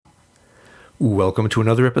Welcome to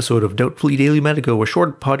another episode of Doubtfully Daily Medico, a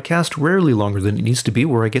short podcast, rarely longer than it needs to be,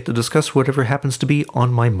 where I get to discuss whatever happens to be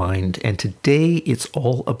on my mind. And today it's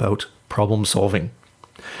all about problem solving.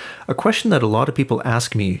 A question that a lot of people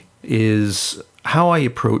ask me is how I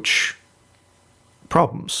approach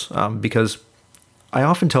problems, because I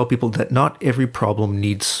often tell people that not every problem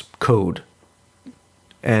needs code.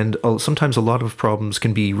 And sometimes a lot of problems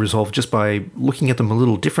can be resolved just by looking at them a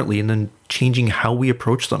little differently and then changing how we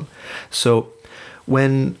approach them. So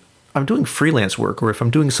when I'm doing freelance work, or if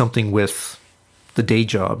I'm doing something with the day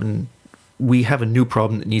job and we have a new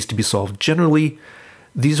problem that needs to be solved, generally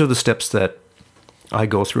these are the steps that I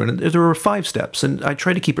go through. And there are 5 steps, and I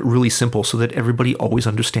try to keep it really simple so that everybody always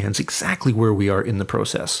understands exactly where we are in the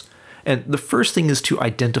process. And the first thing is to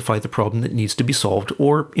identify the problem that needs to be solved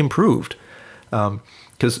or improved.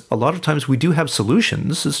 Because a lot of times we do have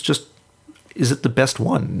solutions. It's just, is it the best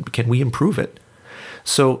one? Can we improve it?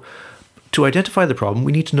 So to identify the problem,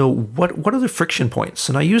 we need to know what are the friction points.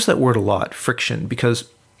 And I use that word a lot, friction, because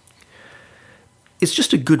it's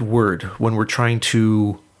just a good word when we're trying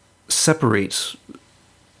to separate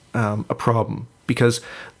a problem. Because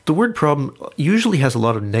the word problem usually has a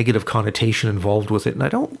lot of negative connotation involved with it. And I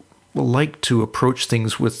don't like to approach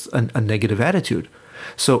things with a negative attitude.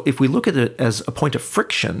 So if we look at it as a point of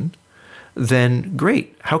friction, then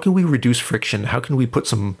great. How can we reduce friction? How can we put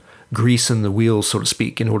some grease in the wheels, so to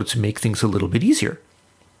speak, in order to make things a little bit easier?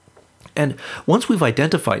 And once we've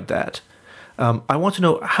identified that, I want to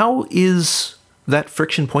know, how is that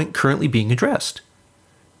friction point currently being addressed?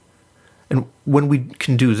 And when we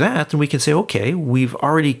can do that, then we can say, okay, we've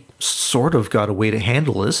already sort of got a way to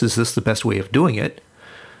handle this. Is this the best way of doing it?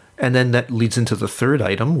 And then that leads into the third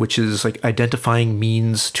item, which is like identifying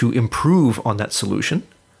means to improve on that solution.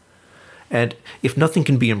 And if nothing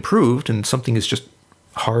can be improved and something is just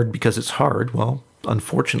hard because it's hard, well,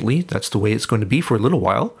 unfortunately, that's the way it's going to be for a little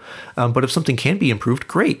while. But if something can be improved,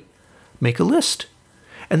 great. Make a list.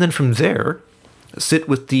 And then from there, sit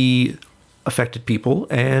with the affected people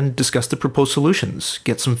and discuss the proposed solutions.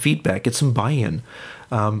 Get some feedback, get some buy-in.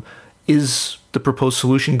 Is the proposed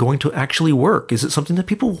solution going to actually work? Is it something that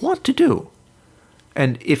people want to do?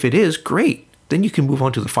 And if it is, great. Then you can move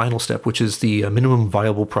on to the final step, which is the minimum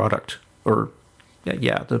viable product, or the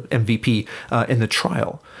MVP, in the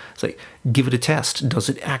trial. It's like, give it a test. Does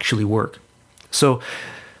it actually work? So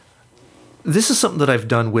this is something that I've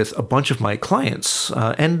done with a bunch of my clients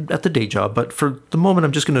and at the day job. But for the moment,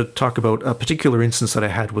 I'm just going to talk about a particular instance that I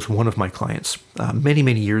had with one of my clients many,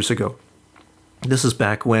 many years ago. This is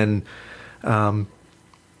back when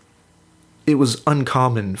it was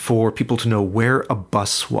uncommon for people to know where a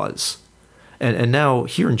bus was. And now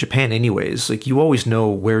here in Japan anyways, like, you always know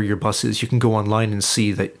where your bus is. You can go online and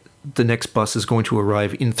see that the next bus is going to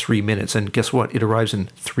arrive in 3 minutes. And guess what? It arrives in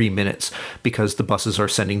 3 minutes because the buses are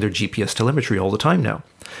sending their GPS telemetry all the time now.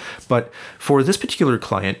 But for this particular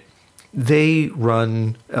client, they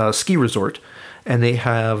run a ski resort, and they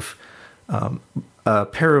have a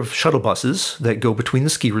pair of shuttle buses that go between the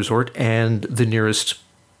ski resort and the nearest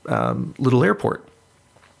little airport.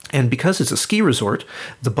 And because it's a ski resort,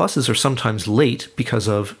 the buses are sometimes late because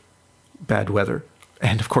of bad weather.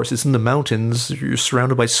 And of course, it's in the mountains, you're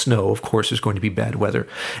surrounded by snow, of course there's going to be bad weather.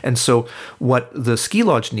 And so what the ski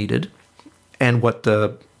lodge needed, and what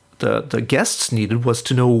the guests needed, was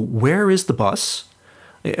to know, where is the bus?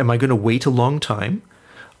 Am I going to wait a long time?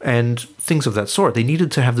 And things of that sort. They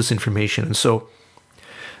needed to have this information. And so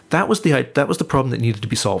that was the problem that needed to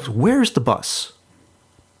be solved. Where's the bus?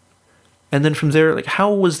 And then from there, like,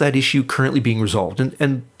 how was that issue currently being resolved?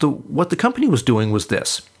 And what the company was doing was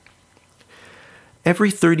this.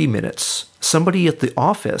 Every 30 minutes, somebody at the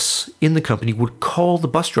office in the company would call the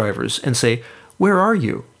bus drivers and say, where are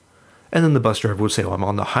you? And then the bus driver would say, I'm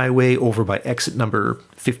on the highway over by exit number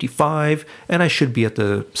 55, and I should be at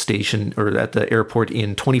the station or at the airport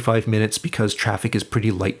in 25 minutes because traffic is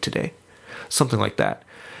pretty light today. Something like that.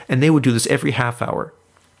 And they would do this every half hour.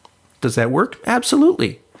 Does that work?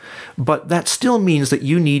 Absolutely. But that still means that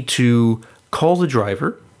you need to call the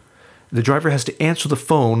driver. The driver has to answer the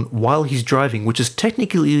phone while he's driving, which is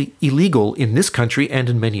technically illegal in this country and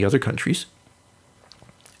in many other countries.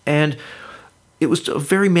 And it was a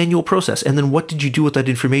very manual process. And then what did you do with that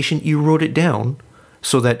information? You wrote it down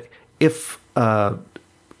so that if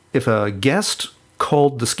a guest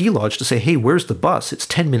called the ski lodge to say, hey, where's the bus? It's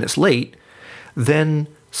 10 minutes late. Then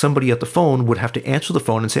somebody at the phone would have to answer the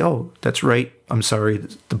phone and say, oh, that's right. I'm sorry.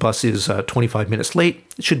 The bus is 25 minutes late.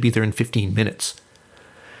 It should be there in 15 minutes.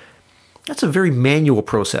 That's a very manual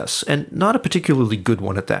process, and not a particularly good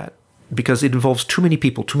one at that. because it involves too many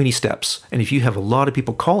people, too many steps. And if you have a lot of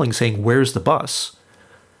people calling saying, where's the bus?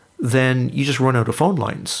 then you just run out of phone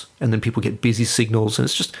lines, and then people get busy signals, and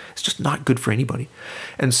it's just not good for anybody.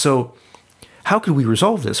 And so how could we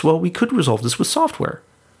resolve this? Well, we could resolve this with software,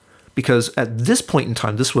 because at this point in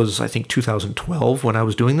time, this was, I think, 2012 when I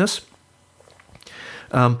was doing this,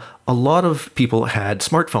 a lot of people had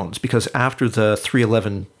smartphones, because after the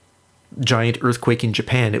 3/11 giant earthquake in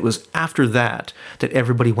Japan, it was after that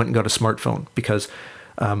everybody went and got a smartphone, because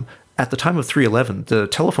at the time of 3/11, the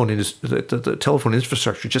telephone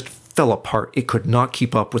infrastructure just fell apart. It could not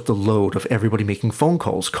keep up with the load of everybody making phone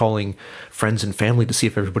calls, calling friends and family to see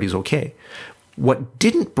if everybody's okay. What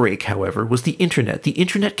didn't break, however, was the internet. The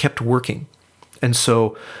internet kept working. And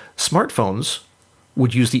so smartphones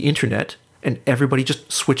would use the internet, and everybody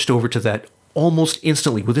just switched over to that almost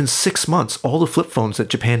instantly. Within 6 months, all the flip phones that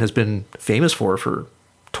Japan has been famous for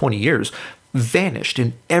 20 years vanished,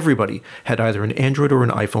 and everybody had either an Android or an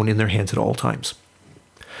iPhone in their hands at all times.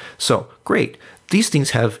 So, great. These things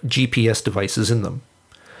have GPS devices in them,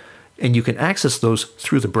 and you can access those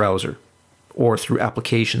through the browser or through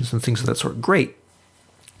applications and things of that sort. Great.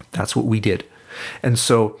 That's what we did. And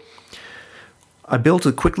so I built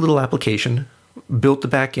a quick little application, built the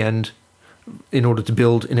back end in order to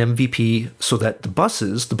build an MVP so that the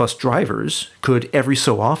bus drivers could every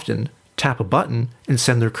so often tap a button and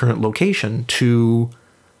send their current location to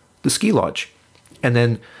the ski lodge. And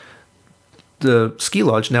then the ski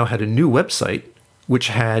lodge now had a new website which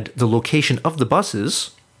had the location of the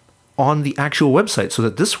buses on the actual website, so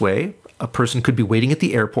that this way a person could be waiting at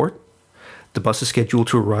the airport. The bus is scheduled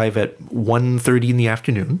to arrive at 1:30 in the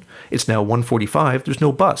afternoon. It's now 1:45. There's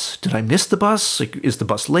no bus. Did I miss the bus? Like, is the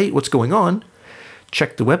bus late? What's going on?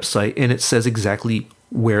 Check the website, and it says exactly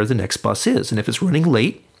where the next bus is. And if it's running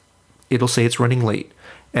late, it'll say it's running late.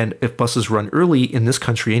 And if buses run early in this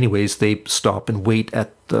country anyways, they stop and wait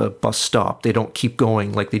at the bus stop. They don't keep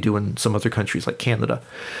going like they do in some other countries like Canada.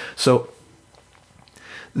 So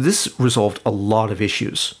this resolved a lot of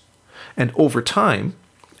issues. And over time,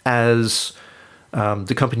 as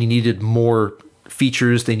the company needed more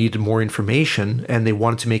features, they needed more information, and they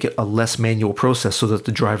wanted to make it a less manual process so that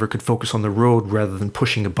the driver could focus on the road rather than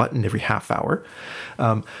pushing a button every half hour.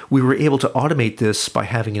 We were able to automate this by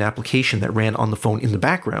having an application that ran on the phone in the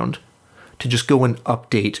background to just go and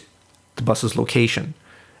update the bus's location.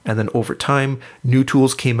 And then over time, new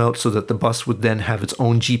tools came out so that the bus would then have its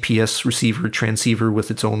own GPS receiver, transceiver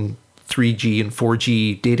with its own 3G and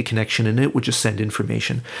 4G data connection, and it would just send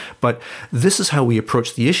information. But this is how we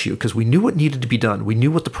approached the issue, because we knew what needed to be done. We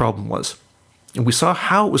knew what the problem was. And we saw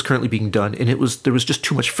how it was currently being done, and there was just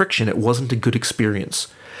too much friction. It wasn't a good experience.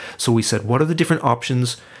 So we said, what are the different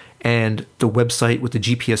options? And the website with the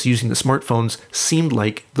GPS using the smartphones seemed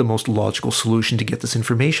like the most logical solution to get this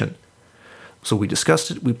information. So we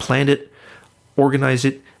discussed it, we planned it, organized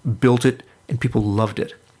it, built it, and people loved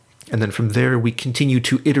it. And then from there, we continued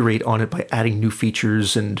to iterate on it by adding new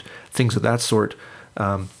features and things of that sort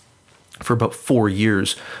for about 4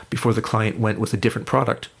 years before the client went with a different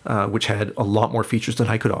product, which had a lot more features than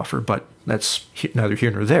I could offer. But that's neither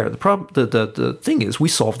here nor there. The thing is, we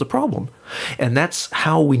solved the problem. And that's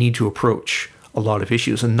how we need to approach a lot of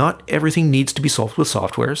issues. And not everything needs to be solved with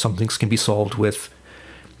software. Some things can be solved with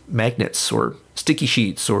magnets or sticky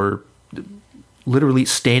sheets or literally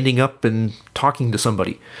standing up and talking to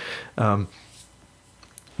somebody.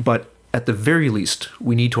 But at the very least,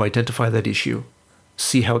 we need to identify that issue,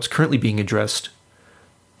 see how it's currently being addressed,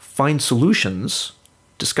 find solutions,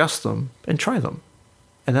 discuss them, and try them.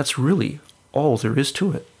 And that's really all there is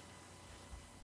to it.